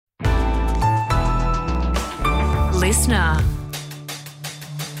listener.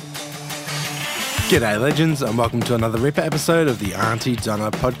 G'day legends and welcome to another Ripper episode of the Auntie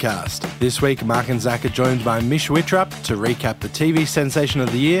Donna podcast. This week Mark and Zach are joined by Mish Wittrup to recap the TV sensation of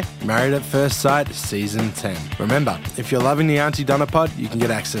the year, Married at First Sight Season 10. Remember, if you're loving the Auntie Donna pod, you can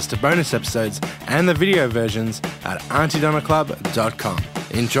get access to bonus episodes and the video versions at auntiedonnaclub.com.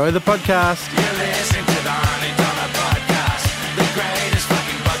 Enjoy the podcast. You're listening to the Auntie Donna podcast, the greatest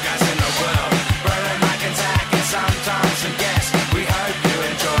fucking podcast in the world. Brother Mike and Zach and sometimes some guests. We hope you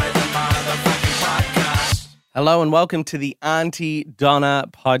enjoy the motherfucking podcast. Hello and welcome to the Auntie Donna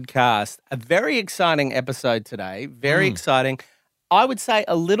podcast. A very exciting episode today. Very exciting. I would say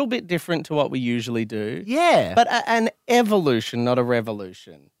a little bit different to what we usually do. Yeah. But an evolution, not a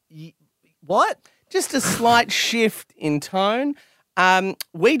revolution. What? Just a slight shift in tone.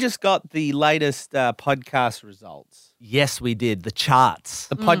 We just got the latest podcast results. Yes, we did. The charts.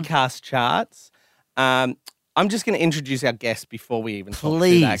 The podcast charts. I'm just going to introduce our guest before we even talk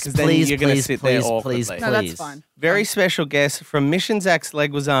Please, to that, because then you're going to sit there awkwardly. please. No, that's fine. Very special guest from Mish and Zach's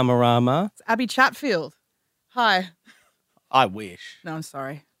Leguizamo-rama. It's Abby Chatfield. Hi. I wish. No, I'm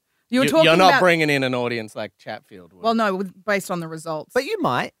sorry. You were talking You're not about... bringing in an audience like Chatfield would. Well, no, based on the results. But you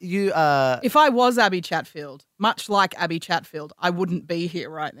might. If I was Abby Chatfield, much like Abby Chatfield, I wouldn't be here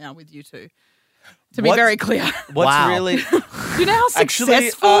right now with you two. To be What's- very clear. What's Wow. really... You know how Actually,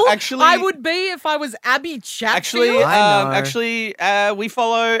 successful actually- I would be if I was Abby Chatfield? Actually, we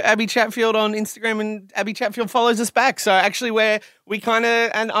follow Abby Chatfield on Instagram, and Abby Chatfield follows us back. So actually, we kind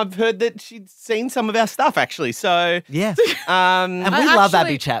of, and I've heard that she'd seen some of our stuff actually. So yeah. um, And we I love actually-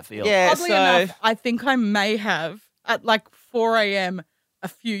 Abby Chatfield. yeah, Oddly so enough, I think I may have, at like 4 a.m. a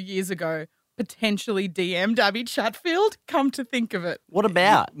few years ago, potentially DM'd Abby Chatfield, come to think of it. What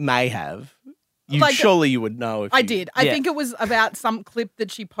about? may have. Like- Surely you would know. If I you- did. I Yeah. think it was about some clip that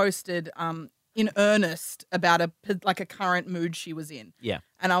she posted in earnest about a current mood she was in. Yeah.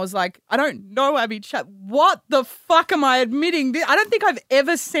 And I was like, I don't know, Abby Chat. What the fuck am I admitting? I don't think I've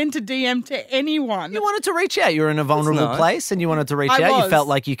ever sent a DM to anyone. You wanted to reach out. You were in a vulnerable nice. place and you wanted to reach I out. You was. felt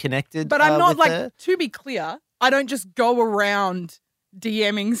like you connected. But I'm not with her. like, to be clear, I don't just go around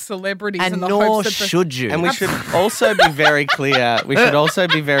DMing celebrities in And the nor hopes that should you. And we should also be very clear. We should also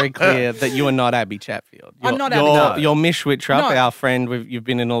be very clear that you are not Abby Chatfield. I'm not Abby you're, Chatfield. You're Mish Wittrup, No. our friend. You've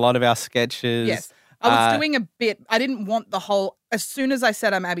been in a lot of our sketches. Yes. I was doing a bit. I didn't want the whole. As soon as I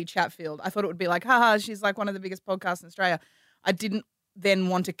said I'm Abby Chatfield, I thought it would be like, haha, she's like one of the biggest podcasts in Australia. I didn't then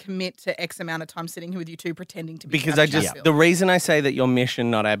want to commit to X amount of time sitting here with you two pretending to be Because Abby Chatfield. the reason I say that you're Mish and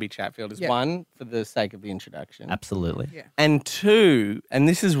not Abby Chatfield is Yeah. one, for the sake of the introduction. Absolutely. Yeah. And two, and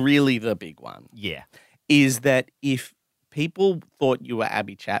this is really the big one, Yeah. is that if people thought you were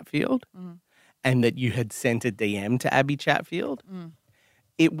Abby Chatfield and that you had sent a DM to Abby Chatfield,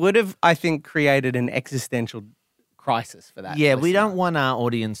 it would have, I think, created an existential crisis for that. Yeah, we listener. don't want our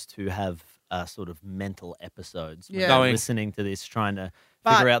audience to have sort of mental episodes when Yeah. they're Going- listening to this, trying to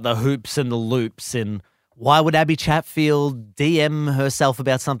But- figure out the hoops and the loops and why would Abby Chatfield DM herself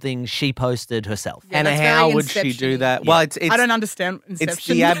about something she posted herself? Yeah, And that's how very would she do Inception-y. that? Yeah. Well, it's I don't understand Inception. it's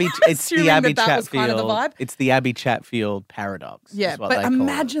the Abby it's the Assuming Abby that was kind of the Chatfield. vibe. It's the Abby Chatfield paradox. Yeah, is what but they call it.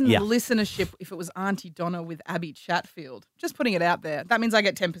 imagine Yeah. the listenership if it was Auntie Donna with Abby Chatfield. Just putting it out there. That means I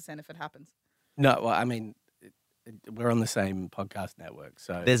get 10% if it happens. No, well, I mean, we're on the same podcast network,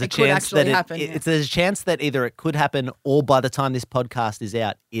 so There's a It could chance actually that happen, yeah. there's a chance that either it could happen or by the time this podcast is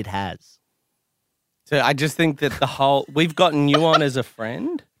out, it has. I just think that we've gotten you on as a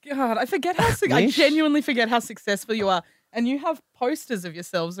friend. God, I forget how I Mish? genuinely forget how successful you are. And you have posters of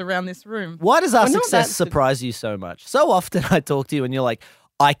yourselves around this room. Why does our Well, not success that- surprise you so much? So often I talk to you and you're like,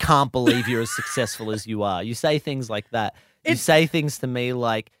 I can't believe you're as successful as you are. You say things like that. You It's- say things to me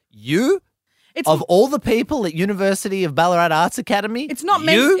like, you, It's of all the people at University of Ballarat Arts Academy, it's not you?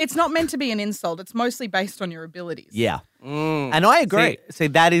 meant it's not meant to be an insult. It's mostly based on your abilities. Yeah. Mm. And I agree. See,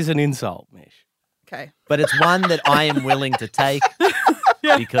 that is an insult, Mish. Okay. But it's one that I am willing to take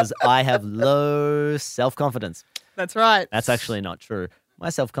because I have low self-confidence. That's right. That's actually not true. My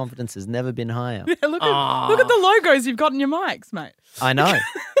self-confidence has never been higher. look at the logos you've got in your mics, mate. I know.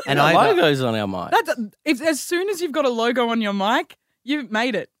 And Our I logo's on our mic. As soon as you've got a logo on your mic, you've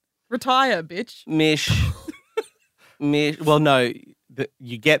made it. Retire, bitch. Mish. Well, no,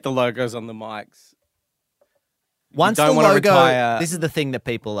 you get the logos on the mics. once don't the wanna logo, retire- this is the thing that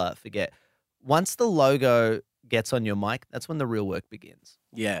people forget. Once the logo gets on your mic, that's when the real work begins.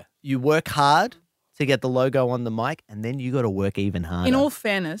 Yeah. You work hard to get the logo on the mic, and then you got to work even harder. In all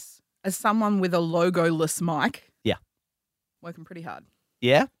fairness, as someone with a logo-less mic, Yeah. working pretty hard.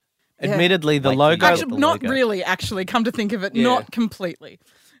 yeah, Yeah. Admittedly, the Wait, logo. Got Actually, the not logo. really, actually, come to think of it, Yeah. not completely.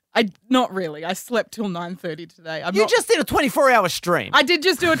 Not really. I slept till 9:30 today. You just did a 24-hour stream. I did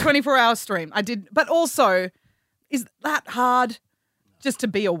just do a 24-hour stream. I did, but also, is that hard just to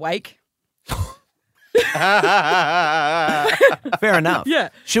be awake? Fair enough. Yeah.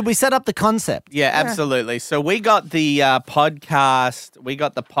 Should we set up the concept? Yeah, absolutely. So we got the podcast. We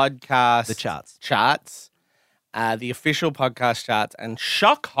got the podcast. The charts. The official podcast charts. And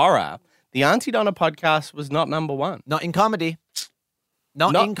shock horror, the Auntie Donna podcast was not number one. Not in comedy.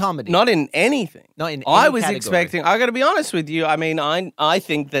 Not in comedy. Not in anything. Not in I any was category. expecting, I got to be honest with you. I mean, I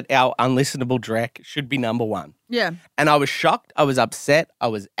think that our Unlistenable Drek should be number one. Yeah. And I was shocked. I was upset. I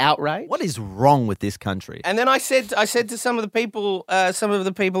was outraged. What is wrong with this country? And then I said to some of the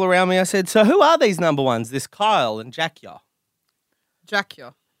people around me, I said, so who are these number ones? This Kyle and Jackie-O.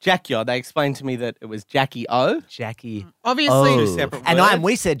 Jackie-O. They explained to me that it was Jackie O. Jackie. Obviously, O. separate And words.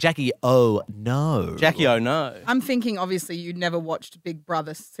 we said Jackie O. No. Jackie-O, no. I'm thinking obviously you never watched Big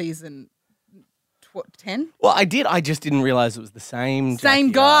Brother season 10. Well, I did. I just didn't realize it was the same. Same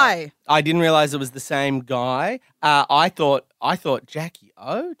Jackie-O. guy. I didn't realize it was the same guy. I thought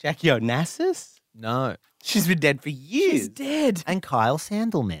Jackie-O Onassis. No. She's been dead for years. He's dead. And Kyle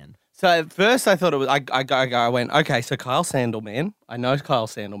Sandelman. So at first I thought it was. I went, okay. So Kyle Sandelman. I know Kyle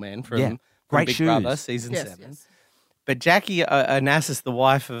Sandelman from, Yeah. from Great Big shoes. Brother season Yes, 7. yes. But Jackie Onassis, the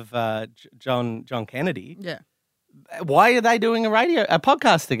wife of John Kennedy. Yeah. Why are they doing a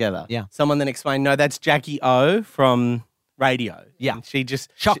podcast together? Yeah. Someone then explained, no, that's Jackie O from radio. Yeah. And she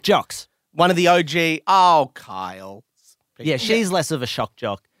just Shock jocks. one of the OG. Oh, Kyle. Yeah, she's less of a shock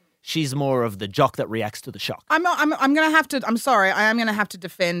jock. She's more of the jock that reacts to the shock. I'm going to have to, I'm sorry, I am going to have to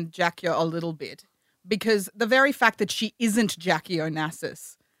defend Jackie a little bit because the very fact that she isn't Jackie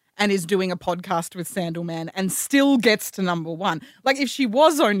Onassis and is doing a podcast with Sandelman and still gets to number one. Like if she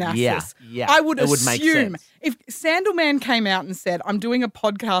was Onassis, Yeah, I would it assume would make sense. if Sandelman came out and said, I'm doing a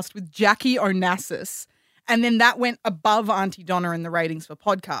podcast with Jackie Onassis, and then that went above Auntie Donna in the ratings for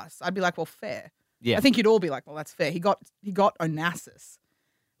podcasts, I'd be like, well, fair. Yeah. I think you'd all be like, well, that's fair. He got Onassis.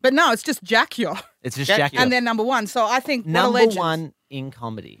 But no, it's just Jackie. It's just Jackie. Jackie. And then number one. So I think what a number legend. one in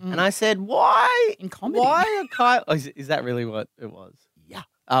comedy. And I said, why? In comedy? Why are Kyle? Oh, is that really what it was? Yeah.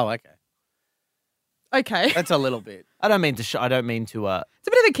 Oh, okay. Okay. That's a little bit. I don't mean to. I don't mean to. It's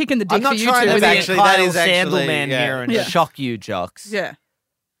a bit of a kick in the dick I'm not for you trying two. to That's be actually- Kyle that is actually- Sandelman yeah. here and Yeah. shock you jocks. Yeah.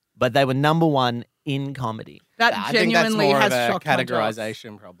 But they were number one in comedy. That I think that's genuinely more has of a shocked my jocks.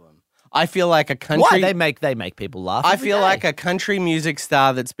 categorization problem. I feel like a country. Why they make people laugh? I every feel day. like a country music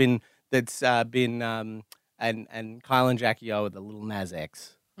star that's been and Kyle and Jackie O are the little Nas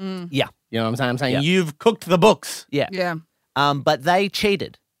X. Yeah, You know what I'm saying? I'm saying Yeah. you've cooked the books. yeah. Yeah. But they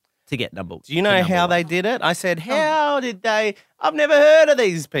cheated to get number. Do you know how they did it? I said, how did they? I've never heard of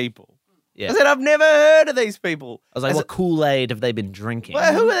these people. Yeah. I said, I've never heard of these people. I was like, what Kool-Aid have they been drinking?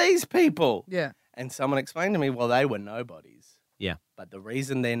 Well, who are these people? Yeah. And someone explained to me, well, they were nobodies. Yeah. But the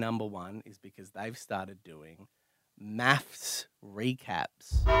reason they're number one is because they've started doing MAFS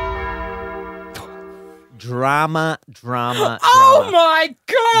recaps. Drama. Oh my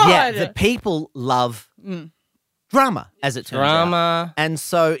God. Yeah, the people love drama, as it turns out. Drama. And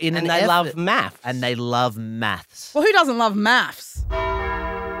so in And an they effort- love maths. and they love maths. Well, who doesn't love MAFS?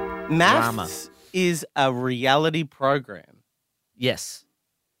 Drama. MAFS is a reality program. Yes.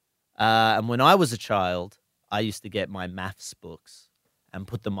 And when I was a child, I used to get my maths books and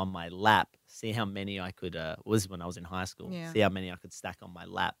put them on my lap, see how many I could, was when I was in high school, Yeah. see how many I could stack on my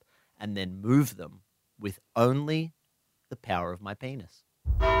lap, and then move them with only the power of my penis.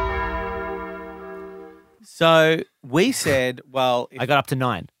 So we said, well, I got up to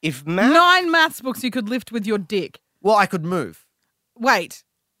 9. if maths... 9 maths books you could lift with your dick. Well, I could move. Wait.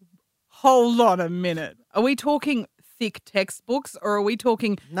 Hold on a minute. Are we talking thick textbooks or are we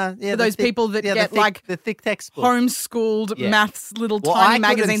talking No, yeah, for those people that get like the thick textbook. homeschooled Yeah. maths little Well, tiny I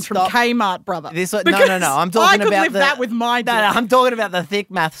couldn't magazines from stop- Kmart, brother? This no, Because I'm talking I could about lift that with my dick. No, I'm talking about the thick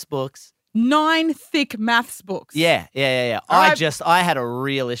maths books. 9 thick maths books. Yeah. I- I had a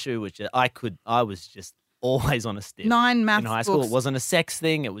real issue with it. I was just always on a stiff. 9 maths in high school. books. It wasn't a sex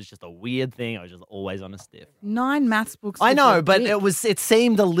thing. It was just a weird thing. I was just always on a stiff. 9 maths books. I with know, your but dick. it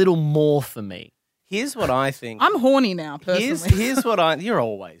seemed a little more for me. Here's what I think. I'm horny now, personally. Here's what you're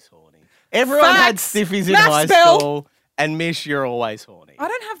always horny. Everyone had Facts. stiffies in Math high spell. school, and Mish, you're always horny. I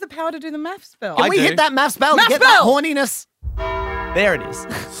don't have the power to do the math spell. Can I we do. hit that math spell Math to get spell! that horniness? There it is.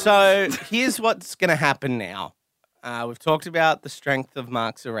 So here's what's going to happen now. We've talked about the strength of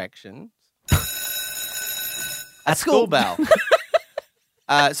Mark's erection. At School bell.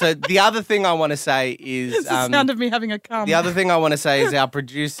 So the other thing I want to say is It's the sound of me having a cum. the other thing I want to say is our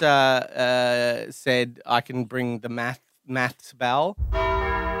producer said I can bring the maths bell.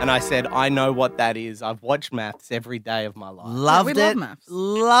 And I said, I know what that is. I've watched MAFS every day of my life. Loved we it. love MAFS.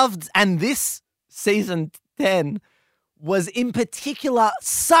 Loved. And this season 10 was in particular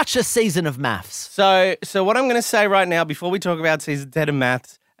such a season of MAFS. So what I'm going to say right now, before we talk about season 10 of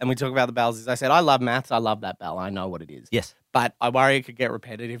MAFS and we talk about the bells, is I said, I love MAFS. I love that bell. I know what it is. Yes. But I worry it could get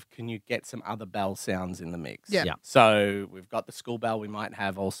repetitive. Can you get some other bell sounds in the mix? Yeah. Yeah. So we've got the school bell. We might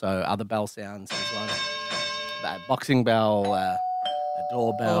have also other bell sounds as well. That boxing bell, a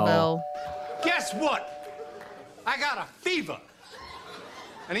doorbell. Guess what? I got a fever.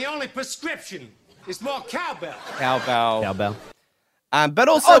 And the only prescription is more cowbell. Cowbell. Cowbell. But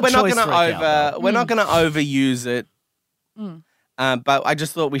also, Odd we're not choice going for a cowbell. we're not going to overuse it. But I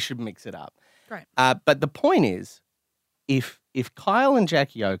just thought we should mix it up. Great. But the point is, if Kyle and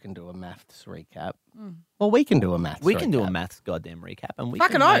Jackie O can do a MAFS recap, well, we can do a MAFS. We can do a recap. maths goddamn recap, and we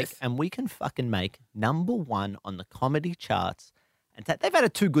Fucking can make, oath. and we can fucking make number one on the comedy charts. And they've had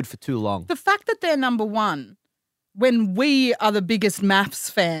it too good for too long. The fact that they're number one when we are the biggest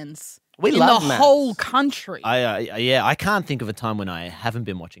MAFS fans We in love the MAFS. whole country. I can't think of a time when I haven't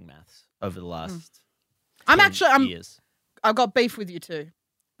been watching maths over the last. I'm 10 years. I've got beef with you too,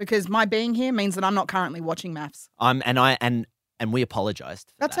 because my being here means that I'm not currently watching MAFS. And we apologized.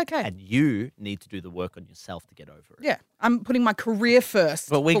 For That's that. okay. And you need to do the work on yourself to get over it. Yeah, I'm putting my career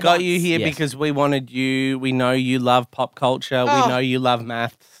first. But we for got once. you here Yes. because we wanted you. We know you love pop culture. Oh. We know you love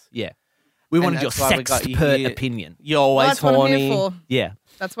maths. Yeah. We And wanted your that's why we got you sexpert here. opinion. You're Well, always that's what I'm horny. here for. Yeah.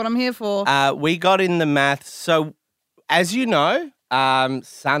 That's what I'm here for. We got in the maths. So, as you know,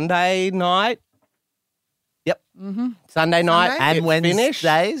 Sunday night. Yep. Sunday night. Sunday? And it Wednesdays.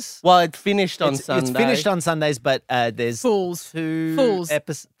 finished. Well, it finished on It's Sunday. finished on Sundays, but there's Fools. three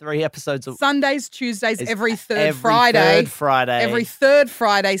episodes of Sundays, Tuesdays, it's every third every Friday. third Friday. Every third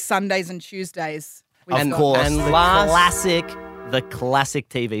Friday, Sundays and Tuesdays. we've of got. course, And the classic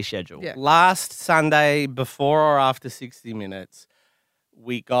TV schedule. Yeah. Last Sunday, before or after 60 Minutes,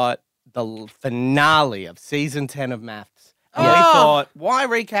 we got the finale of season 10 of MAFS. And we Oh. thought, why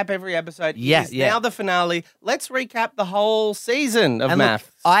recap every episode? Yeah, It's yeah. now the finale. Let's recap the whole season of And look, MAFS.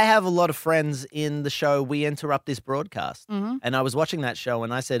 I have a lot of friends in the show We Interrupt This Broadcast. Mm-hmm. And I was watching that show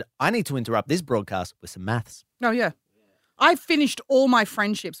and I said, I need to interrupt this broadcast with some maths. Oh, yeah. I finished all my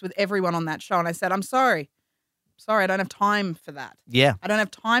friendships with everyone on that show, and I said, I'm sorry. Sorry, I don't have time for that. Yeah. I don't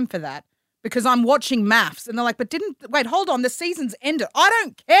have time for that because I'm watching MAFS. And they're like, wait, hold on, the season's ended. I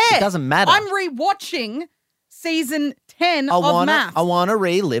don't care. It doesn't matter. I'm rewatching season 10 I of MAFS. wanna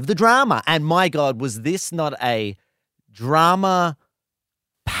relive the drama. And my God, was this not a drama-packed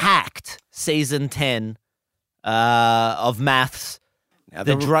season 10 of maths? Now,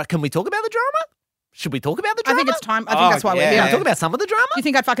 Can we talk about the drama? Should we talk about the I drama? think it's time. I think that's why we're yeah. Can here. we talk about some of the drama? You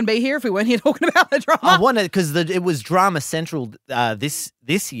think I'd fucking be here if we weren't here talking about the drama? I wanted because it was Drama Central this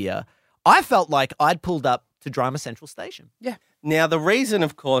year. I felt like I'd pulled up to Drama Central Station. Yeah. Now, the reason,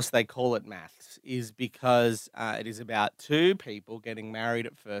 of course, they call it MAFS is because it is about two people getting married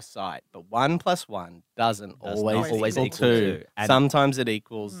at first sight. But 1 + 1 doesn't always equal 2. And Sometimes it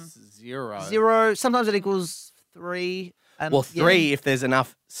equals 0. 0. Sometimes it equals 3. And Well, 3 if there's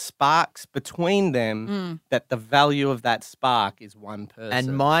enough sparks between them that the value of that spark is one person.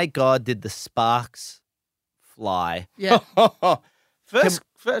 And my God, did the sparks fly? Yeah.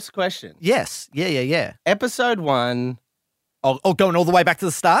 First question. Yes. Yeah. Episode 1. Oh, going all the way back to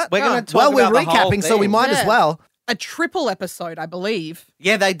the start? We're going to Well, talk we're about the whole recapping, so we thing. might as Yeah. well. A triple episode, I believe.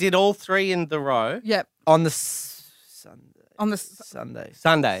 Yeah, they did all 3 in the row. Yep. On the Sunday. On the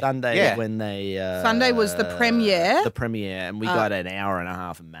Sunday. Yeah. when they Sunday was the premiere. The premiere, and we got an hour and a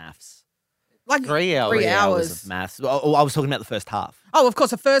half of maths. like 3 hours. 3 3 hours. of maths. Oh, I was talking about the first half. Oh, of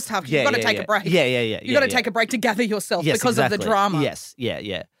course, the first half. You've got to take yeah. a break. Yeah. You've got to take a break to gather yourself Yes, because of the exactly. drama. Yes,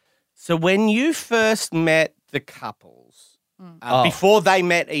 yeah. So when you first met the couples, Oh. before they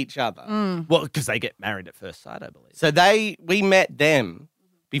met each other, Well, because they get married at first sight, I believe. so we met them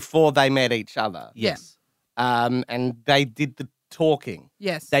before they met each other. Yes. And they did the talking.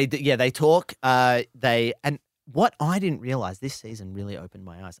 Yes. They talk. And what I didn't realize, this season really opened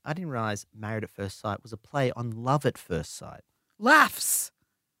my eyes. I didn't realize Married at First Sight was a play on Love at First Sight. Laughs.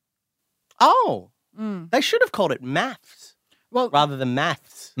 Oh, they should have called it MAFS Well, rather than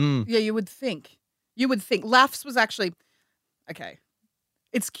maths. yeah, you would think. Laughs was actually okay.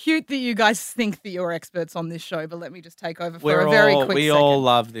 It's cute that you guys think that you're experts on this show, but let me just take over for a very quick we second. all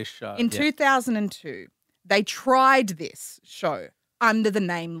love this show. In 2002, they tried this show under the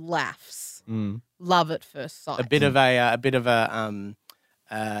name Laughs. Love at First Sight. a bit of a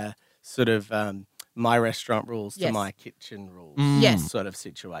sort of my restaurant rules to Yes. my kitchen rules Yes. sort of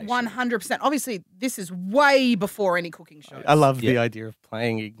situation. 100%. Obviously, this is way before any cooking shows. I love the idea of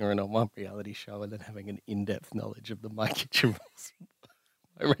playing ignorant on one reality show and then having an in-depth knowledge of the my kitchen rules,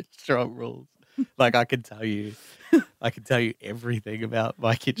 my restaurant rules. Like I could tell you everything about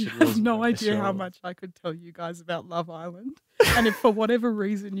my kitchen I rules. have no in my idea how restaurant. much I could tell you guys about Love Island. And if for whatever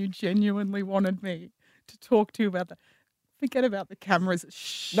reason you genuinely wanted me to talk to you about that, forget about the cameras.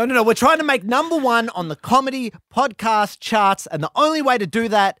 Shh. No. We're trying to make number one on the comedy podcast charts, and the only way to do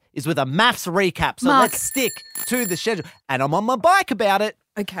that is with a MAFS recap. So Mark. let's stick to the schedule. And I'm on my bike about it.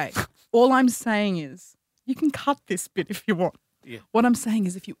 Okay. All I'm saying is you can cut this bit if you want. Yeah. What I'm saying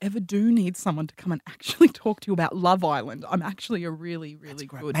is if you ever do need someone to come and actually talk to you about Love Island, I'm actually a really, really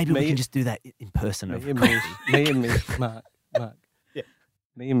good. Maybe we Me- can just do that in person. Me over and coffee. Mish, me and Mish, Mark. Yeah.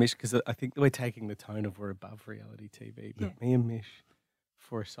 Me and Mish, because I think we're taking the tone of we're above reality TV. But me and Mish,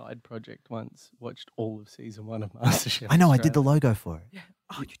 for a side project once, watched all of season 1 of MasterChef. I know, I did the Australia. logo for it. Yeah.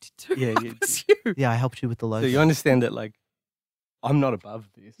 Oh, you did too. Yeah, That yeah. was you. Yeah, I helped you with the logo. So you understand that, like, I'm not above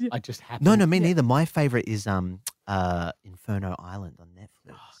this. Yeah. I just happen. No, me neither. My favorite is Inferno Island on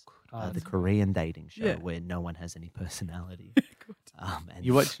Netflix. The Korean dating show Yeah. where no one has any personality. Good. And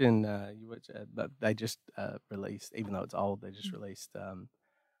You watch, but they just released, even though it's old, they just released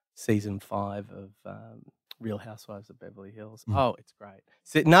season 5 of Real Housewives of Beverly Hills. Oh, it's great.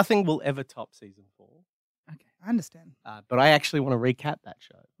 So nothing will ever top season 4. Okay, I understand. But I actually want to recap that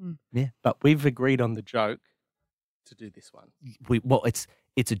show. Yeah. But we've agreed on the joke to do this one.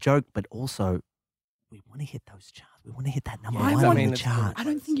 it's a joke, but also we want to hit those charts. We want to hit that number I one want- on mean, the it's chart. I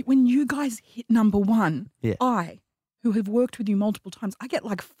don't think when you guys hit number 1, Yeah. I, who have worked with you multiple times, I get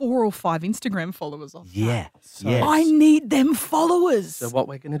like 4 or 5 Instagram followers off that. Yeah. So- yeah. I need them followers. So what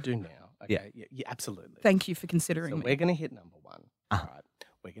we're going to do now, okay, yeah, absolutely. Thank you for considering So me. we're going to hit number 1. Uh-huh. All right.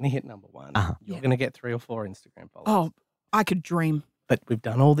 We're going to hit number 1. Uh-huh. You're Yeah. going to get 3 or 4 Instagram followers. Oh, I could dream. But we've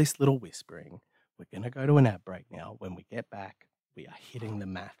done all this little whispering. We're going to go to an ad break now. When we get back, we are hitting the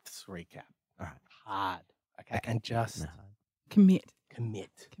MAFS recap. All right. Hard. Okay. And just No. Commit. commit.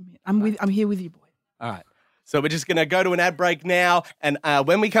 I'm here with you, boy. All right. So we're just going to go to an ad break now. And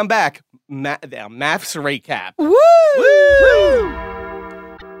when we come back, our MAFS recap. Woo!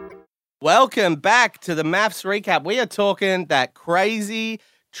 Welcome back to the MAFS recap. We are talking that crazy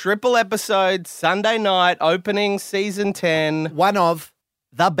triple episode Sunday night opening season 10. One of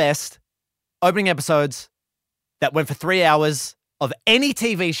the best opening episodes that went for 3 hours of any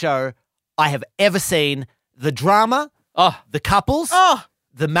TV show I have ever seen. The drama, the couples, Oh,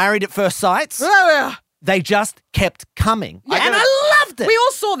 the Married at First Sights, yeah. they just kept coming. Yeah, and I loved it. We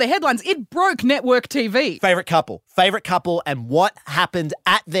all saw the headlines. It broke network TV. Favorite couple, and what happened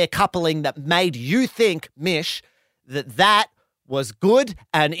at their coupling that made you think, Mish, that was good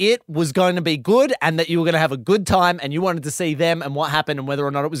and it was going to be good and that you were going to have a good time and you wanted to see them and what happened and whether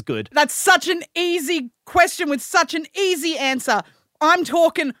or not it was good. That's such an easy question with such an easy answer. I'm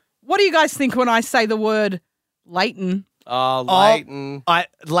talking, what do you guys think when I say the word Leighton? Oh, Leighton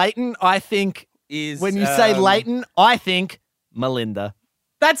Leighton, I think, is... when you say Leighton, I think Melinda.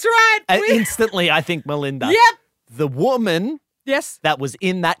 That's right. Instantly, I think Melinda. Yep. The woman Yes. that was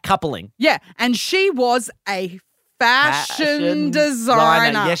in that coupling. Yeah. And she was a fashion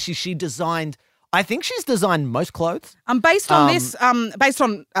designer. Yes, she designed, I think she's designed most clothes. Based on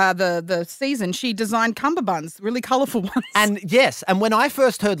the season, she designed cummerbunds, really colourful ones. And yes, and when I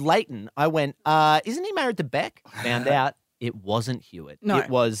first heard Leighton, I went, isn't he married to Beck? Found out it wasn't Hewitt. No. It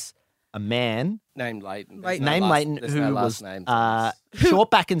was a man named Leighton. Leighton. named Leighton there's who no was last name.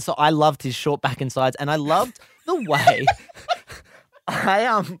 short back and I loved his short back and sides, and I loved the way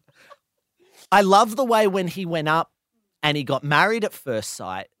I loved the way when he went up and he got married at first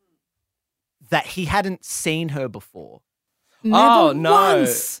sight that he hadn't seen her before. Never no.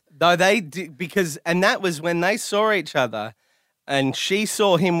 once. No, they did, because, and that was when they saw each other and she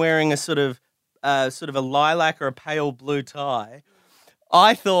saw him wearing a sort of a lilac or a pale blue tie.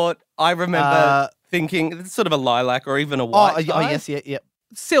 I remember thinking it's sort of a lilac or even a white tie. yeah.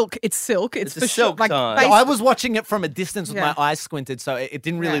 Silk. It's silk. It's a for silk sure. tie. Based- I was watching it from a distance with Yeah. my eyes squinted, so it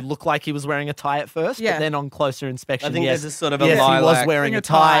didn't really Yeah. look like he was wearing a tie at first. Yeah. But then on closer inspection, I think yes, there's a sort of a yes, he was lilac. wearing Wearing a a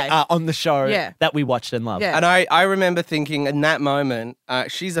tie, tie. on the show Yeah. that we watched and loved. Yeah. And I remember thinking in that moment,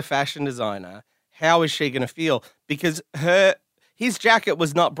 she's a fashion designer. How is she going to feel? Because his jacket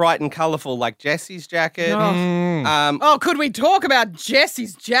was not bright and colourful like Jesse's jacket. No. Oh, could we talk about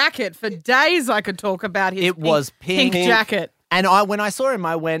Jesse's jacket? For days I could talk about his It was pink. jacket. And when I saw him,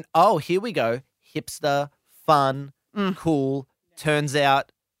 I went, "Oh, here we go, hipster, fun, cool." Turns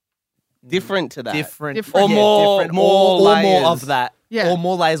out Different to that. different, Different. yeah, Or more different, or more layers. of that. Yeah. Or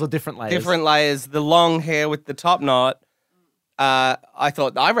more layers or different layers? different layers. The long hair with the top knot. I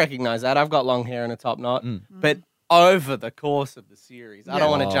thought I recognize that. I've got long hair and a top knot, but over the course of the series, I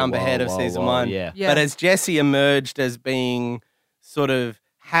don't want to jump ahead of season one. Yeah. Yeah. But as Jessie emerged as being sort of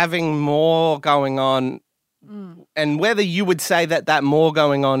having more going on, and whether you would say that more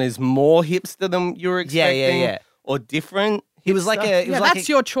going on is more hipster than you were expecting, or different. He was like a... Yeah, that's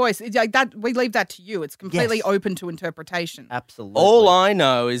your choice. It's like that. We leave that to you. It's completely Yes. open to interpretation. Absolutely. All I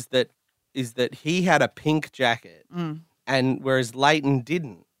know is that he had a pink jacket, and whereas Leighton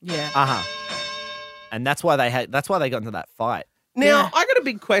didn't. Yeah. And that's why they got into that fight. Now, I got a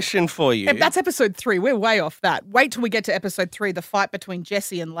big question for you. That's episode 3. We're way off that. Wait till we get to episode 3, the fight between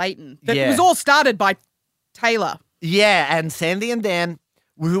Jesse and Leighton. That Yeah. was all started by Taylor. Yeah, and Sandy and Dan,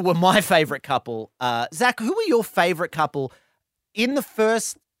 who were my favorite couple. Zach, who were your favorite couple in the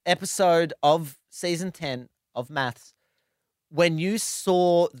first episode of season 10 of MAFS? When you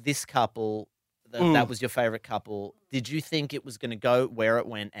saw this couple, that was your favorite couple, did you think it was going to go where it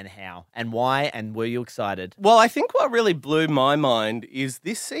went and how and why? And were you excited? Well, I think what really blew my mind is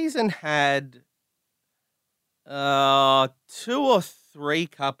this season had 2 or 3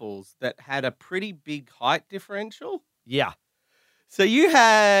 couples that had a pretty big height differential. Yeah. So you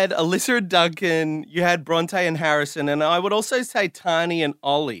had Alyssa and Duncan, you had Bronte and Harrison, and I would also say Tani and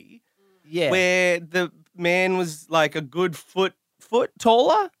Ollie, Yeah. where the man was like a good foot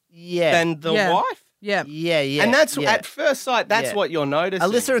taller than the Yeah. wife. Yeah. Yeah. And that's yeah. at first sight, that's Yeah. what you're noticing.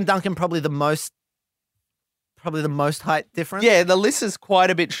 Alyssa and Duncan probably the most height difference. Yeah, the Alyssa's quite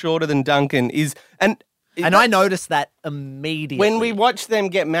a bit shorter than Duncan is, and I noticed that immediately when we watched them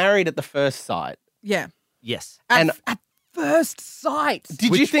get married at the first sight. Yeah. Yes. And At first sight.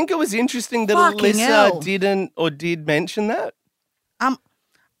 did you think it was interesting that Fucking hell. Alyssa didn't or did mention that?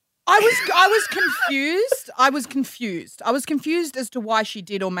 I was confused. I was confused as to why she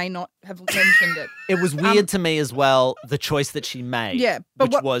did or may not have mentioned it. It was weird to me as well, the choice that she made. Yeah,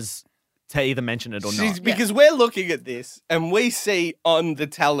 but which was to either mention it or not. Because we're looking at this and we see on the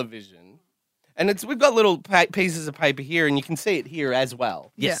television, and we've got little pieces of paper here, and you can see it here as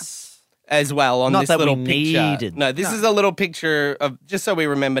well. Yes. As well on Not this that we little picture. needed. No, this is a little picture of just so we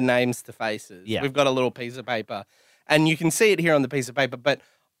remember names to faces. Yeah. We've got a little piece of paper, and you can see it here on the piece of paper. But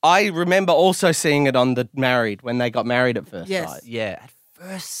I remember also seeing it on the Married when they got married at first Yes. sight. Yeah. At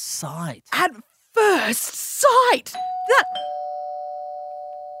first sight. At first sight. That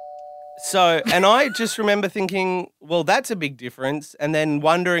So, and I just remember thinking, well, that's a big difference, and then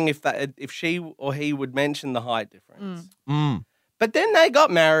wondering if she or he would mention the height difference. But then they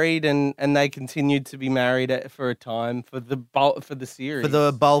got married, and they continued to be married for a time for the series. For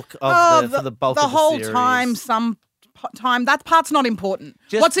the bulk of the whole series. time, time. That part's not important.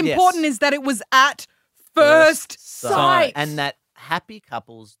 Just- What's important is that it was at first sight. And that happy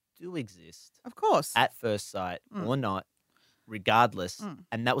couples do exist Of course. at first sight or not, regardless.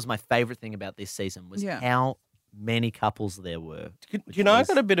 And that was my favorite thing about this season was how many couples there were. You know, I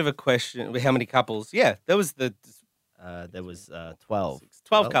got a bit of a question. How many couples? Yeah, there was 12.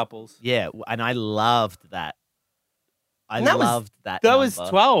 12 couples. Yeah, and I loved that. I that was- loved that. That was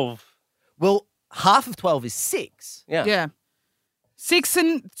number. 12. Well, half of 12 is 6. Yeah. Yeah. 6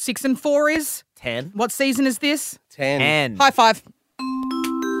 and 4 is 10. what season is this? 10. And High five.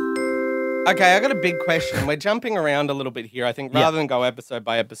 Okay, I got a big question. We're jumping around a little bit here. I think rather than go episode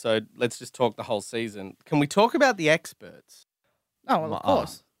by episode, let's just talk the whole season. Can we talk about the experts? Oh, well, of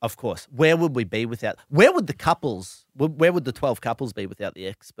course. Of course. Where would we be without? Where would the couples? Where would the 12 couples be without the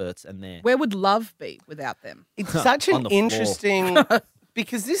experts and their? Where would love be without them? It's such On an the floor. interesting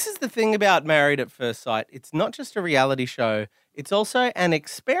because this is the thing about Married at First Sight. It's not just a reality show. It's also an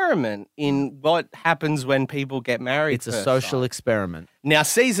experiment in what happens when people get married. It's a first social sight. experiment. Now,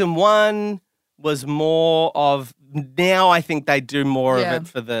 season 1 was more of. Now I think they do more Yeah.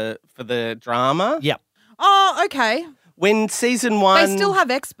 of it for the drama. Yep. Oh, okay. When season 1, They still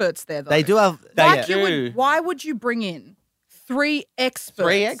have experts there, though. They do have. They You do. why would you bring in 3 experts?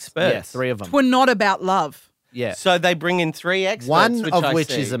 3 experts. Yeah, 3 of them. Who are not about love. Yeah. So they bring in 3 experts, One which of I which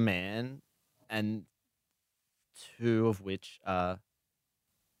see. is a man, and 2 of which are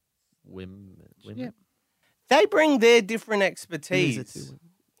women. Yeah. They bring their different Who is expertise it, 2 women?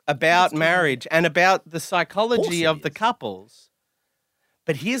 about marriage and about the psychology Of course of it the is. couples.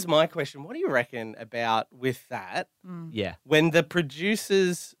 But here's my question. What do you reckon about with that Yeah. when the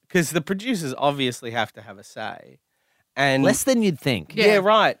producers, because the producers obviously have to have a say. And Less than you'd think. yeah,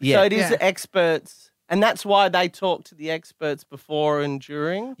 right. Yeah. So it is Yeah. experts. And that's why they talk to the experts before and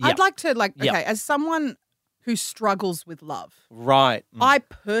during. Yeah. I'd like to, Yeah. okay, as someone who struggles with love, Right. I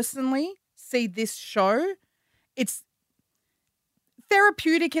personally see this show,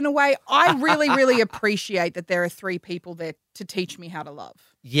 therapeutic in a way. I really, really appreciate that there are 3 people there to teach me how to love.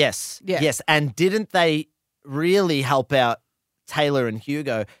 Yes. Yeah. Yes. And didn't they really help out Taylor and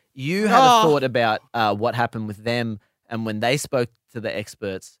Hugo? You had a thought about what happened with them and when they spoke to the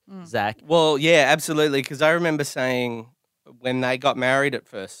experts, Zach. Well, yeah, absolutely. Because I remember saying when they got married at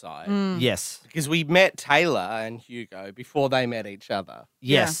first sight, Yes. because we met Taylor and Hugo before they met each other.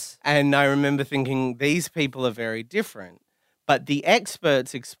 Yes. And I remember thinking these people are very different. But the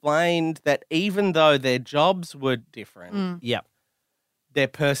experts explained that even though their jobs were different, Yep. their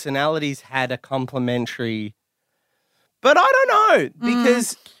personalities had a complementary. But I don't know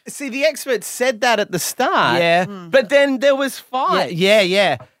because, see, the experts said that at the start. Yeah. But then there was fight.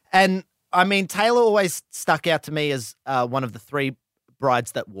 Yeah. And I mean, Taylor always stuck out to me as one of the 3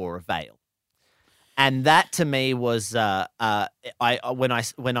 brides that wore a veil. And that to me was when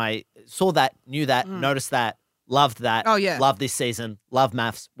I saw that, knew that, noticed that, loved that. Oh, yeah. Loved this season, love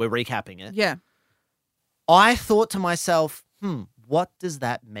MAFS. We're recapping it. Yeah. I thought to myself, what does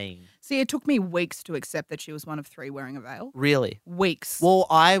that mean? See, it took me weeks to accept that she was one of 3 wearing a veil. Really? Weeks. Well,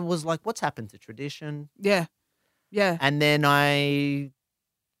 I was like, what's happened to tradition? Yeah. Yeah. And then I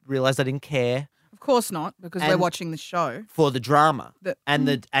realized I didn't care Of course not, because we're And- watching the show. for the drama. The-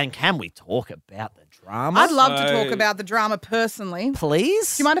 And can we talk about the drama? I'd love to So- talk about the drama personally.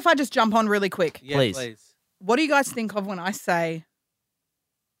 Please? Do you mind if I just jump on really quick? Yeah, Please. please. What do you guys think of when I say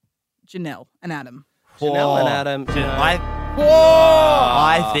Janelle and Adam? Janelle and Adam. I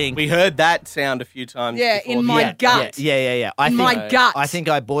think We heard that sound a few times. Yeah, before in the- my gut. Yeah. In my gut. I think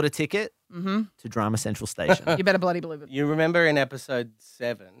I bought a ticket to Drama Central Station. You better bloody believe it. You remember in episode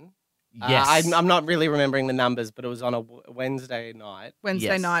 7? Yes. I'm not really remembering the numbers, but it was on a Wednesday night. Wednesday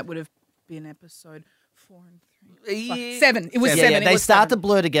Yes. night would have been episode 4 and 3. Yeah. 7. It was Yeah, 7. It they was start 7. to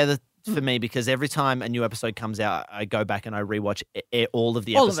blur together for me because every time a new episode comes out, I go back and I rewatch all of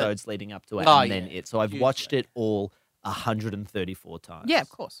the All of it. episodes leading up to it Oh, and then yeah. it. So I've Huge watched it all 134 times. Yeah, of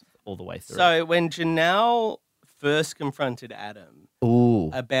course. All the way through. So when Janelle first confronted Adam Ooh.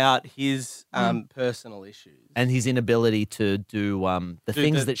 about his personal issues And his inability to do the Do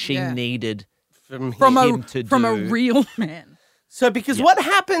things the- that she Yeah. needed. from From him. a real man. So because what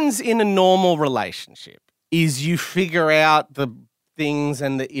happens in a normal relationship is you figure out the things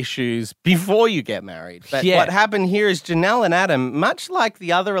and the issues before you get married. But Yeah. what happened here is Janelle and Adam, much like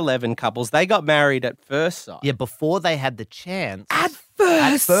the other 11 couples, they got married at first sight. Yeah, before they had the chance. At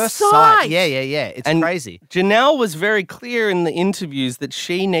At first sight. Yeah. It's And crazy. Janelle was very clear in the interviews that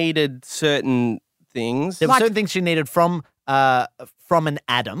she needed certain things. There were Like- certain things she needed from an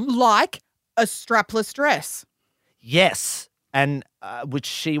Adam. Like a strapless dress, Yes. And which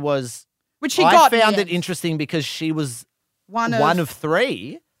she was. which she I got. found yeah. it interesting because she was One one of of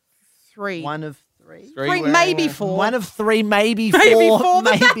 3. 3. One of 3. Three Three, wearing maybe a- 4. One of 3, maybe 4. Maybe 4,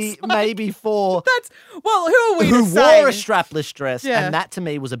 but maybe 4. That's well. Who are we Who to wore say? a strapless dress. Yeah. And that to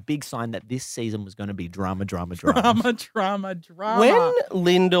me was a big sign that this season was going to be drama. Drama. When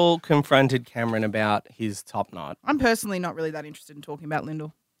Lyndall confronted Cameron about his top knot, I'm personally not really that interested in talking about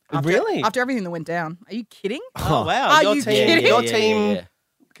Lyndall. Really? After everything that went down. Are you kidding? oh wow, Are your you team, kidding? your team,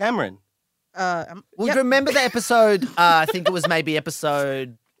 Cameron. Well, Yep. remember the episode? I think it was maybe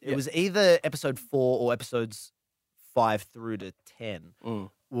episode. It was either episode 4 or episodes 5 through to 10,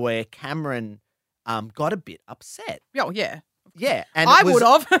 where Cameron got a bit upset. Oh, yeah. Yeah, and I it was- would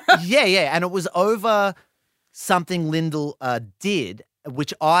have. yeah, and it was over something Lyndall did,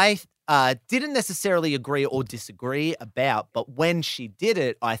 which I didn't necessarily agree or disagree about. But when she did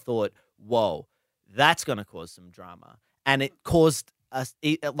it, I thought, "Whoa, that's going to cause some drama," and it caused us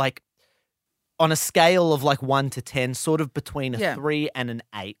like. On a scale of like 1 to 10, sort of between a Yeah. 3 and an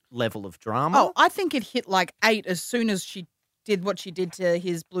 8 level of drama. Oh, I think it hit like 8 as soon as she did what she did to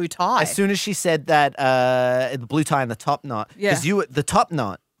his blue tie. As soon as she said that the blue tie and the top knot, Yeah. because the top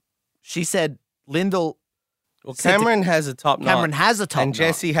knot, she said Lyndall. Well, said to- Cameron has a top knot. Cameron has a top and knot.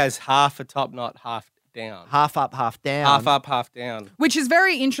 Jesse has half a top knot, half down. half up, half down. Half up, half down. Which is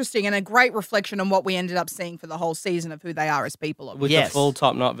very interesting and a great reflection on what we ended up seeing for the whole season of who they are as people. With Yes. the full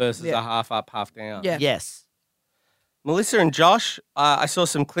top knot versus Yeah. a half up, half down. Yeah. Yes. Melissa and Josh, I saw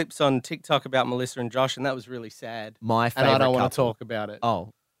some clips on TikTok about Melissa and Josh, and that was really sad. My And favorite I don't want to couple. talk about it. Oh,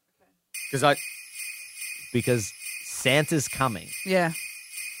 because Santa's coming. Yeah.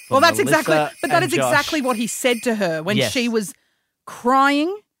 for Well, that's Melissa exactly, but that and is Josh. exactly what he said to her when Yes. she was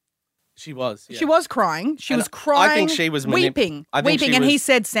crying. She was. Yeah. She was crying. She And was I crying. think she was weeping. I think Weeping. she And he was-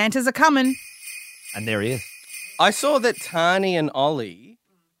 said, Santa's a coming. And there he is. I saw that Tani and Ollie,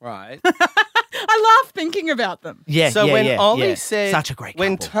 right? I laugh thinking about them. Yeah. so yeah, when yeah, Ollie yeah. said, such a great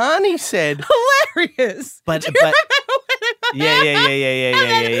when couple. Tani said, Hilarious. But- Do you but- remember when Yeah.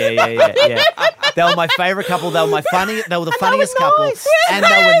 They were my favorite couple. They were my funny. They were the funniest couple, and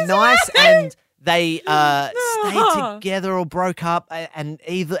they were nice, and they stayed together or broke up, and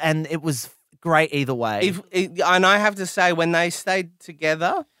it was great either way. And I have to say, when they stayed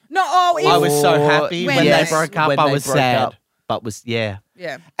together, I I was so happy. When Yes. they broke up, When I they was broke sad. up, but was Yeah.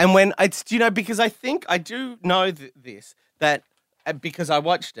 And when it's, because I think I do know this, that because I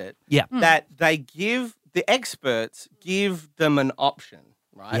watched it, that the experts give them an option,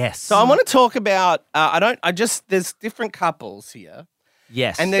 right? Yes. So I want to talk about, there's different couples here.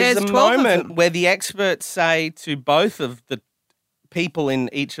 Yes. And there's There's a 12 of moment them. where the experts say to both of the people in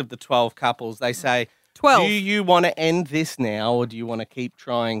each of the 12 couples, they say, 12. do you want to end this now or do you want to keep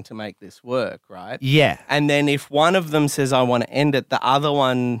trying to make this work, right? yeah. And then if one of them says, I want to end it, the other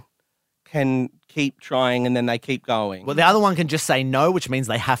one can keep trying and then they keep going. Well, the other one can just say no, which means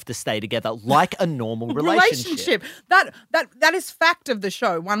they have to stay together like a normal relationship. That is fact of the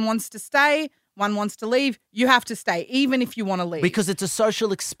show. One wants to stay, one wants to leave. You have to stay, even if you want to leave. Because it's a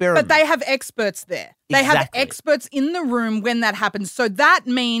social experiment. But they have experts there. They have Exactly. experts in the room when that happens. So that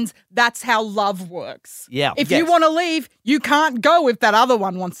means that's how love works. Yeah. If you want to leave, you can't go if that other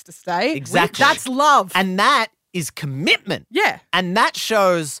one wants to stay. Exactly. That's love. And that is commitment. Yeah. And that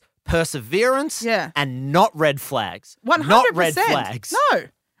shows perseverance and not red flags. 100%. Not red flags. No,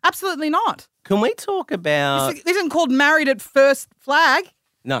 absolutely not. Can we talk about... This isn't called married at first flag.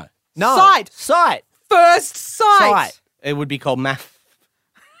 No. No. Sight. First sight. Sight. It would be called MAFS.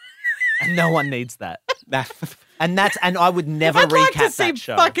 And no one needs that. MAFS. And I would never I'd like recap to see that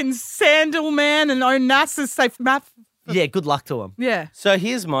show. fucking Sandalman and Onassis say math. Yeah, good luck to them. Yeah. So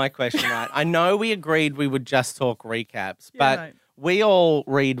here's my question, right? I know we agreed we would just talk recaps, Yeah, but mate. we all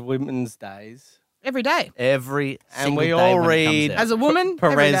read Women's Days. Every day. Every And single we day all when it comes read out. As a woman,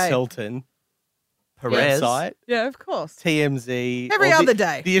 every Perez day. Hilton. Perez. Website. Yeah, of course. TMZ. Every or other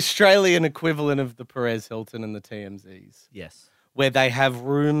day. The Australian equivalent of the Perez Hilton and the TMZs, Yes. where they have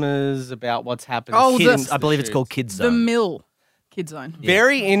rumours about what's happening. Oh, since I the believe it's shoots. called Kids The Zone. Mill. Kid Zone.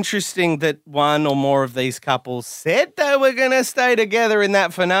 Very interesting that one or more of these couples said they were going to stay together in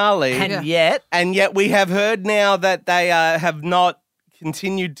that finale. And Yeah. yet, we have heard now that they have not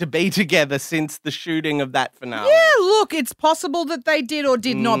continued to be together since the shooting of that finale. Yeah, look, it's possible that they did or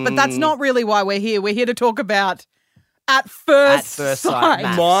did not, but that's not really why we're here. We're here to talk about At First First Sight. Sight,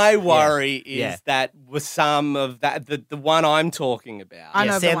 Matt. My worry is Yeah. that was some of that, the one I'm talking about. I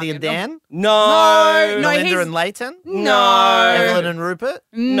know the Sandy one and you're- Dan, No. No, Melinda he's- and Leighton, No. Evelyn and Rupert,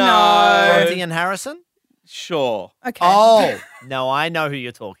 No. Dorothy and Harrison. Sure. Okay. Oh, no, I know who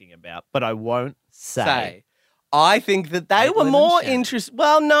you're talking about, but I won't say. I think that they were Caitlin and more Shannon. interested.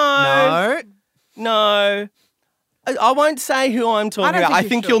 Well, no. No. I won't say who I'm talking don't about. think I you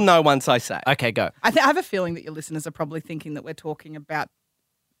think should. you'll know once I say. Okay, go. I have a feeling that your listeners are probably thinking that we're talking about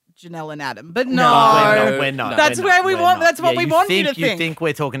Janelle and Adam, but No, no. we're not. That's we're where not, we we're want. not. That's what Yeah, we want you to You think. think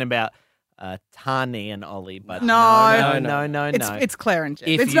we're talking about Tani and Ollie, but No. no. It's Claire and Jeff.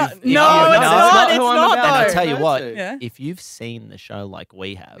 If it's you- not. if No, you- it's no, not. it's not It's who I'm not. about. And though. I'll tell you what, Yeah. if you've seen the show like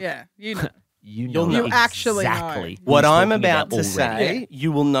we have, Yeah, you know. you know You actually know. exactly who What he's I'm talking about to already. say,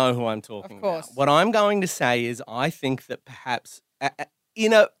 you will know who I'm talking Of course. about. What I'm going to say is I think that perhaps,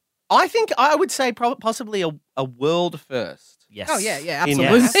 I would say possibly a world first. Yes. Oh yeah, yeah, In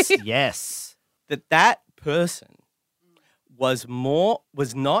absolutely. Yes. Yes. That person was more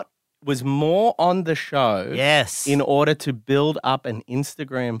on the show Yes. in order to build up an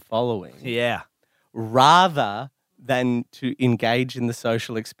Instagram following Yeah. rather than to engage in the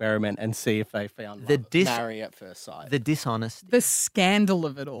social experiment and see if they found The love. dis- Marry at first sight. The dishonesty, The scandal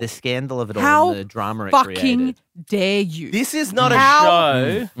of it all. the scandal of it all, How and the drama it fucking created. dare you? This is not How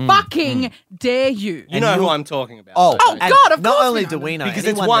a show. fucking dare you? You And know who you'll- I'm talking about. Oh, don't you? and God, of not course only we do know. we know, Because it's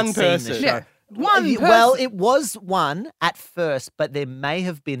anyone one that's seen the person. show- Yeah. One person. Well, it was one at first, but there may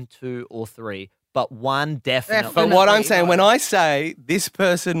have been two or three, but one definitely. But what I'm Definitely saying, not. when I say this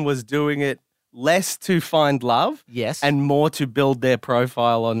person was doing it less to find love Yes. and more to build their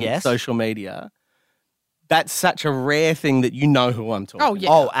profile on Yes. social media, that's such a rare thing that you know who I'm talking Oh, yeah.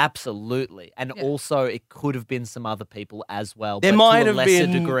 Oh, absolutely. And Yeah. also, it could have been some other people as well. There but might to a have lesser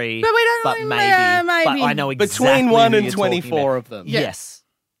been- degree. But we don't But really- maybe. yeah, But maybe. I know exactly Between 1 who and you're talking 24 about. of them. Yeah. Yes.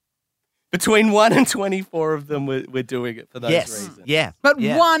 Between 1 and 24 of them, we're doing it for those Yes. reasons. Yeah. But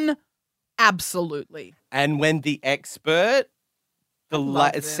yeah. one, absolutely. And when the expert, the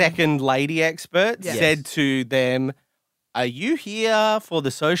love them. second lady expert, Yes. said to them, "Are you here for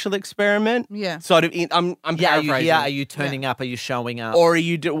the social experiment?" Yeah. Sort of. I'm Yeah, are you paraphrasing. here? Are you turning up? Are you showing up? Or are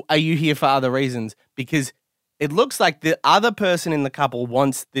you here for other reasons? Because it looks like the other person in the couple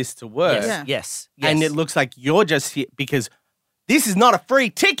wants this to work. yes, Yeah. yes, And yes. it looks like you're just here because This is not a free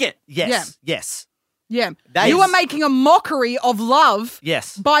ticket. Yes. Yes. Yeah. That You is- are making a mockery of love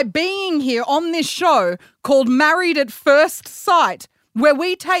Yes. by being here on this show called Married at First Sight, where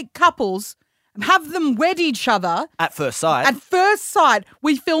we take couples and have them wed each other. At first sight. At first sight,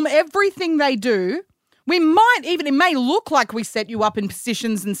 we film everything they do. We might even, it may look like we set you up in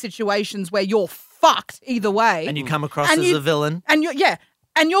positions and situations where you're fucked either way. and you come across And as you- a villain.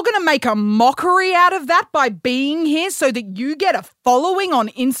 And you're going to make a mockery out of that by being here so that you get a following on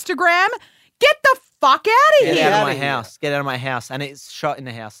Instagram. Get the fuck out of Get here. out of outta my here. house. Get out of my house. And it's shot in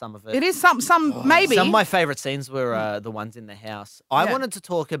the house, some of it. It is some maybe. Some of my favorite scenes were the ones in the house. I Yeah. wanted to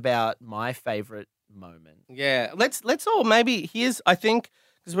talk about my favorite moment. Yeah, let's all maybe I think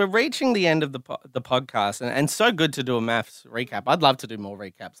because we're reaching the end of the podcast and so good to do a MAFS recap. I'd love to do more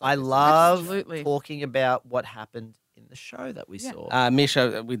recaps. I Like this. love Absolutely. talking about what happened in the show that we saw. Mish,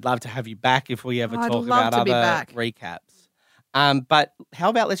 we'd love to have you back if we ever I'd talk love about to be other back. recaps. But how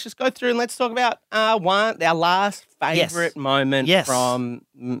about let's just go through and let's talk about our last favorite moment Yes. from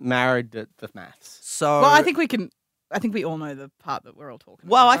Married at the MAFS. So Well, I think we all know the part that we're all talking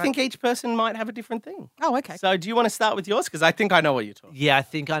Well, about. I right? think each person might have a different thing. Oh, okay. So do you want to start with yours? Because I think I know what you're talking yeah, I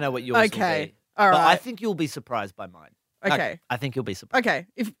think I know what yours will Okay. be. All But I right. think you'll be surprised by mine. Okay. I think you'll be surprised. Okay.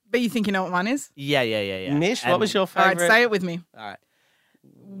 But you think you know what mine is? Yeah. Mish, what And was your All favorite? right, say it with me. All right.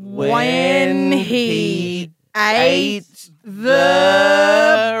 When he ate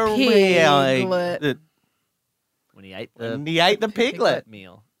the piglet. When he ate the When he ate the piglet.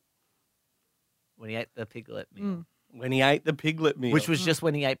 meal. When he ate the piglet meal. When he ate the piglet meal. Which was just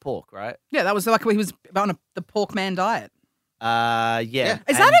when he ate pork, right? Yeah, that was like when he was on the pork man diet. Yeah.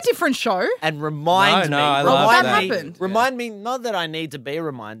 Is that a different show? And remind No, me. I love remind that. me. What happened? Remind me, not that I need to be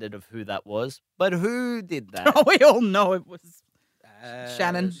reminded of who that was, but who did that? Oh, we all know it was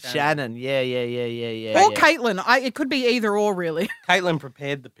Shannon. Shannon. Yeah. Or yeah. Caitlin. It could be either or, really. Caitlin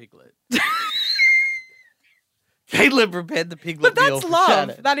prepared the piglet. Caitlin prepared the piglet But meal that's for love.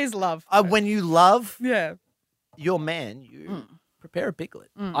 Shannon. That is love. When you love Yeah. your man, you prepare a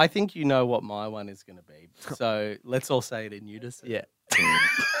piglet. I think you know what my one is going to be. So let's all say it in unison. Yeah.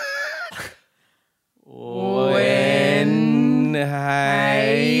 When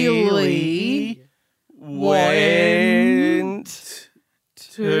Hailey went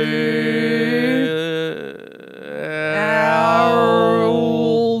to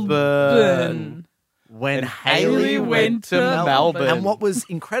Melbourne. When Hailey went to Melbourne. And what was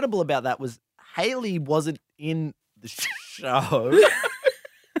incredible about that was Hailey wasn't in the show,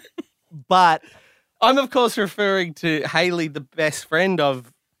 but I'm, of course, referring to Hailey, the best friend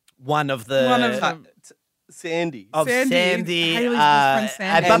of one of the Sandy. of Sandy. Hailey's best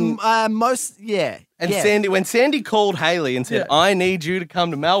friend Sandy. But most, yeah. And yeah. Sandy, when Sandy called Hailey and said, Yeah. I need you to come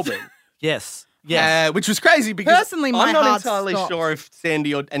to Melbourne. Yes. Yes. Which was crazy because Personally, my I'm not heart entirely stopped. sure if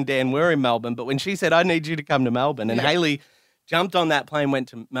Sandy and Dan were in Melbourne, but when she said, I need you to come to Melbourne, and Hailey jumped on that plane, went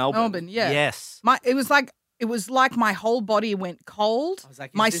to Melbourne. Melbourne, yeah. Yes. It was like my whole body went cold. I was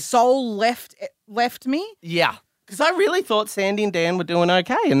like, is my this- soul left me. Yeah. Because I really thought Sandy and Dan were doing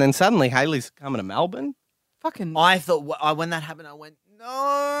okay. And then suddenly Hailey's coming to Melbourne. Fucking I thought when that happened, I went,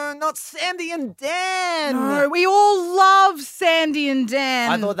 no, not Sandy and Dan. no, we all love Sandy and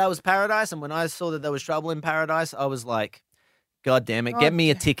Dan. I thought that was paradise, and when I saw that there was trouble in paradise, I was like, God damn it, Oh, get me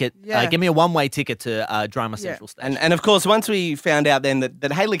a ticket. yeah. Give me a one-way ticket to Drama Central Station. And of course, once we found out then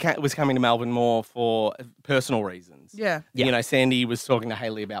that Hailey was coming to Melbourne more for personal reasons. Yeah. You know, Sandy was talking to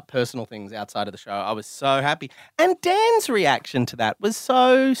Hailey about personal things outside of the show. I was so happy. And Dan's reaction to that was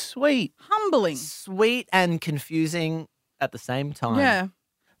so sweet. Humbling. Sweet and confusing at the same time. Yeah.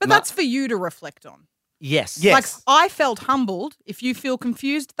 But that's for you to reflect on. Yes. Yes. Like, I felt humbled. If you feel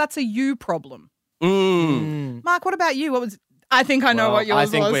confused, that's a you problem. Mark, what about you? I think I know Well, what yours I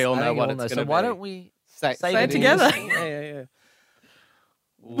think was. we all I know think what we'll it's know. going to So be. why don't we say Say it in together. unison. Yeah.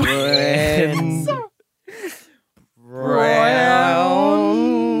 When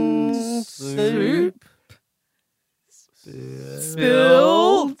brown soup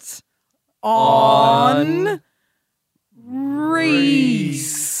Spilled on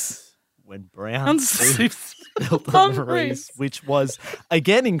Reese. when brown On soup soup spilled on on Reese, Reese. which was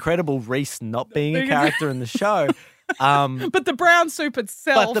again incredible. Reese not being a character in the show, But the brown soup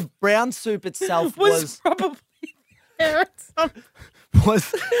itself but the brown soup itself was probably there at some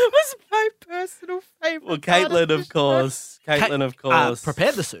was my personal favorite. Well, part Caitlin, the of course. Caitlin, of course.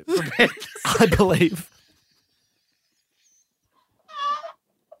 prepared the soup. I believe.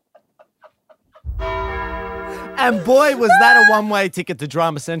 And boy, was that a one-way ticket to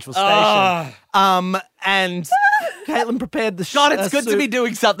Drama Central Station. And Caitlin prepared the God, it's good to be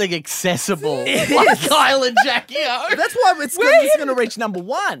doing something accessible. Like Kyle and Jackie O. That's why it's going to reach number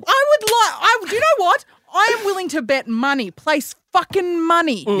one. Do you know what? I am willing to bet money, place fucking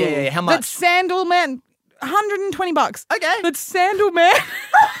money. Yeah. How much? That Sandal Man, $120. Okay. That Sandal Man.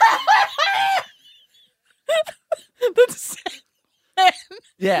 that Sandal Man.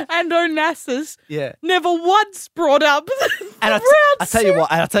 Yeah. And Onassis. Yeah. Never once brought up And the I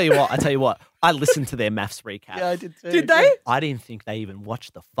tell you what. I listened to their MAFS recap. Yeah, I did too. Did they? I didn't think they even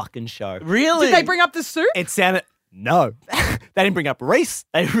watched the fucking show. Really? Did they bring up the soup? It sounded no. They didn't bring up Reese.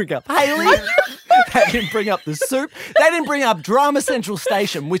 They didn't bring up Haley. They didn't bring up the soup. They didn't bring up Drama Central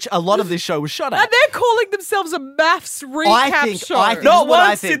Station, which a lot of this show was shot at. And they're calling themselves a MAFS recap show. I think- Not what I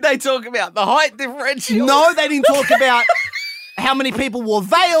once think. did they talk about the height differential. No, they didn't talk about how many people wore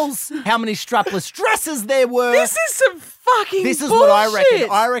veils, how many strapless dresses there were. This is some fucking This is bullshit. what I reckon.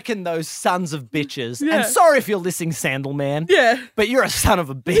 I reckon those sons of bitches. Yeah. And sorry if you're listening, Sandal Man. Yeah. But you're a son of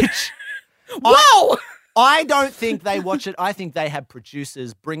a bitch. Whoa! I don't think they watch it. I think they had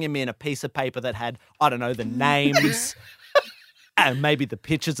producers bring him in a piece of paper that had, I don't know, the names and maybe the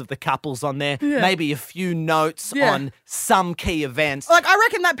pictures of the couples on there, maybe a few notes on some key events. Like, I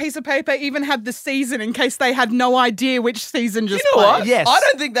reckon that piece of paper even had the season in case they had no idea which season just You know played. what? Yes. I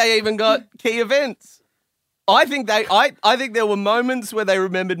don't think they even got key events. I think I think there were moments where they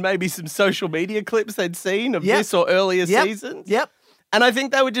remembered maybe some social media clips they'd seen of this or earlier seasons. Yep. And I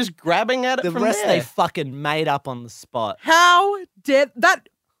think they were just grabbing at it The from rest there. they fucking made up on the spot. How dare that?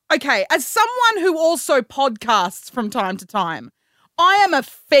 Okay, as someone who also podcasts from time to time, I am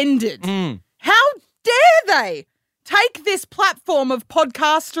offended. How dare they take this platform of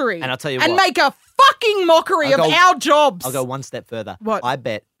podcastery And I'll tell you and what. make a fucking mockery I'll of go- our jobs? I'll go one step further. What? I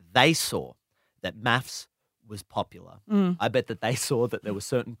bet they saw that MAFS was popular. I bet that they saw that there were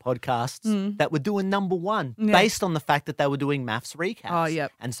certain podcasts that were doing number one based on the fact that they were doing MAFS recaps. Oh, yep.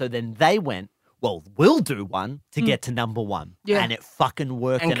 And so then they went, well, we'll do one to get to number one. Yeah. And it fucking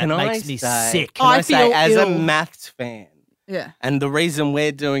worked and, can it I makes me say- sick. Can I, I say, feel as a ill. maths fan, Yeah. and the reason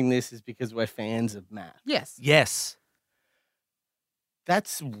we're doing this is because we're fans of math. Yes. Yes.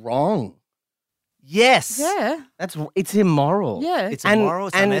 That's wrong. Yes. Yeah. It's immoral. Yeah. It's immoral,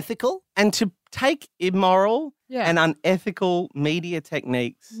 it's unethical. And to take immoral Yeah. and unethical media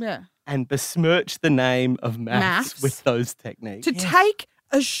techniques Yeah. and besmirch the name of maths Maths. with those techniques. To take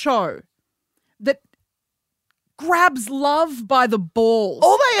a show that grabs love by the balls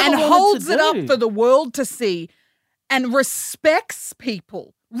All they ever and wanted holds to it up do. for the world to see and respects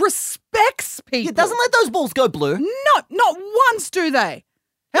people. Respects people. It doesn't let those balls go blue. Not once do they.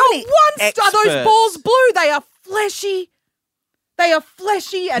 How many Not once are those experts- balls blue. They are fleshy. They are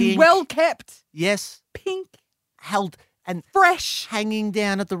fleshy and Pink. well kept. Yes. Pink, Held and fresh. hanging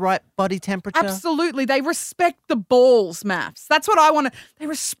down at the right body temperature. Absolutely. They respect the balls, MAFS. That's what I want to. They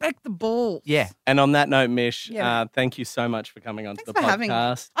respect the balls. Yeah. And on that note, Mish, Yeah. Thank you so much for coming onto Thanks the for having me.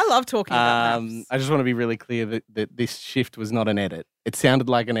 podcast. I love talking about MAFS. I just want to be really clear that this shift was not an edit. It sounded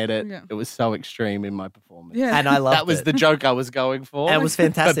like an edit. Yeah. It was so extreme in my performance. Yeah. And I loved That was it. the joke I was going for. And it was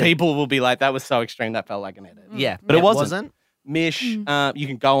fantastic. But people will be like, that was so extreme, that felt like an edit. Yeah. But it wasn't. Mish, you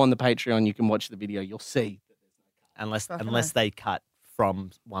can go on the Patreon, you can watch the video, you'll see. Unless they cut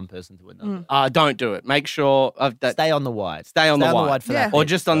from one person to another. Don't do it. Make sure that Stay on the wide. Stay on the wide. for Yeah. that. or bit.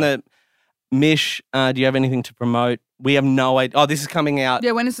 just on the Mish. Do you have anything to promote? We have no idea. Oh, this is coming out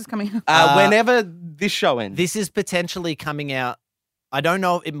Yeah, when is this coming out? whenever this show ends. This is potentially coming out. I don't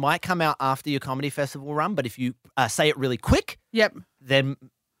know. It might come out after your comedy festival run, but if you say it really quick, Yep. then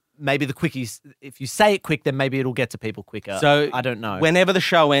maybe the quickies. If you say it quick, then maybe it'll get to people quicker. So I don't know. Whenever the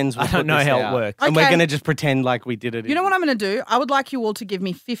show ends, we'll I don't put know this how it out. works. And we're Okay. going to just pretend like we did it. You know what I'm going to do? I would like you all to give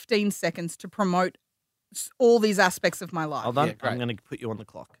me 15 seconds to promote all these aspects of my life. Hold on. Yeah, great. I'm going to put you on the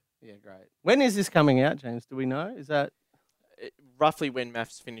clock. Yeah, great. When is this coming out, James? Do we know? Is that... Roughly when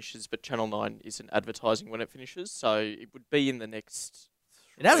MAFS finishes, but Channel 9 isn't advertising when it finishes, so it would be in the next...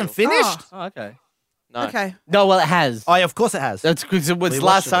 It hasn't 3 or- finished. Oh, okay. No. Okay. No, well, it has. Oh, yeah, of course it has. That's because it was We last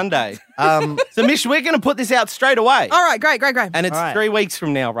watched it. Sunday. Um, So, Mish, we're going to put this out straight away. All right, great. And it's All right. 3 weeks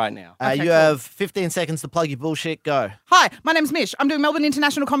from now, right now. Okay, you cool. have 15 seconds to plug your bullshit. Go. Hi, my name's Mish. I'm doing Melbourne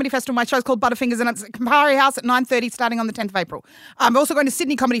International Comedy Festival. My show's called Butterfingers, and it's at Campari House at 9:30, starting on the 10th of April. I'm also going to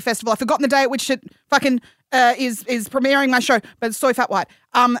Sydney Comedy Festival. I've forgotten the day at which it fucking is premiering my show, but it's Soy Fat White.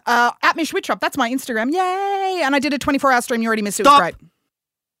 At Mish Wittrup, that's my Instagram. Yay! And I did a 24-hour stream. You already missed it. Stop. It was great.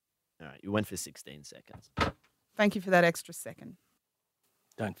 All right, you went for 16 seconds. Thank you for that extra second.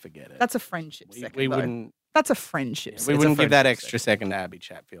 Don't forget it. That's a friendship we second. we though. wouldn't... That's a friendship. We a wouldn't give that friendship extra second to Abby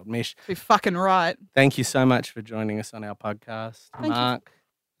Chatfield. Mish, Be fucking right. thank you so much for joining us on our podcast. Thank you. Mark,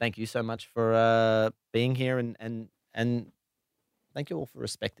 Thank you so much for being here and thank you all for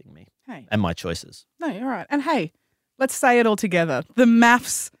respecting me Hey. and my choices. No, you're right. And hey, let's say it all together. The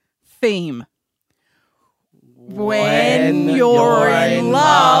MAFS theme. When you're in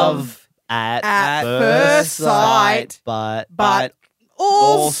love at first sight, but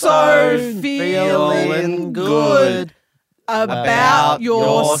also feeling good about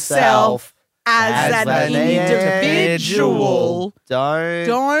yourself as an individual. Don't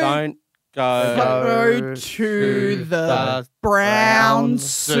Don't go go to the brown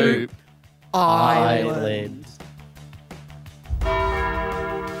soup island.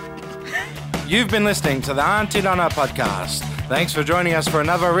 You've been listening to the Auntie Donna podcast. Thanks for joining us for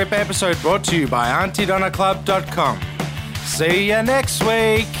another RIP episode brought to you by AuntieDonnaClub.com. See you next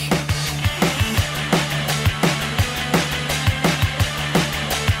week.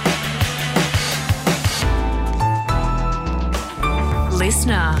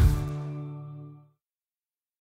 Listener.